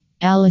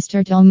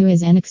Alistair Tomu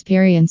is an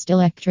experienced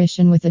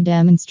electrician with a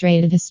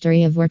demonstrated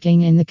history of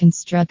working in the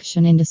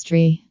construction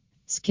industry.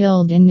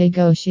 Skilled in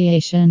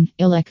negotiation,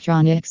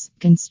 electronics,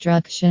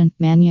 construction,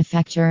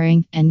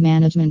 manufacturing, and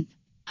management.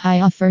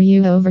 I offer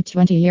you over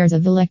 20 years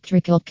of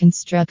electrical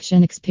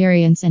construction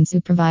experience and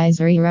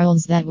supervisory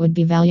roles that would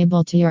be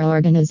valuable to your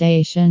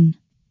organization.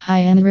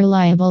 I am a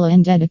reliable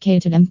and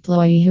dedicated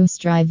employee who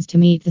strives to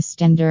meet the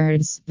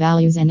standards,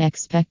 values, and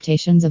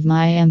expectations of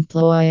my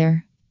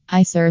employer.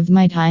 I served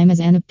my time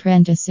as an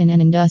apprentice in an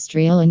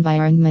industrial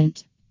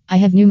environment. I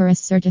have numerous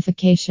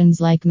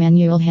certifications like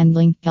manual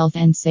handling, health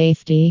and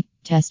safety,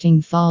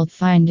 testing, fault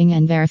finding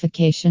and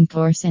verification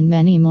course, and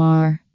many more.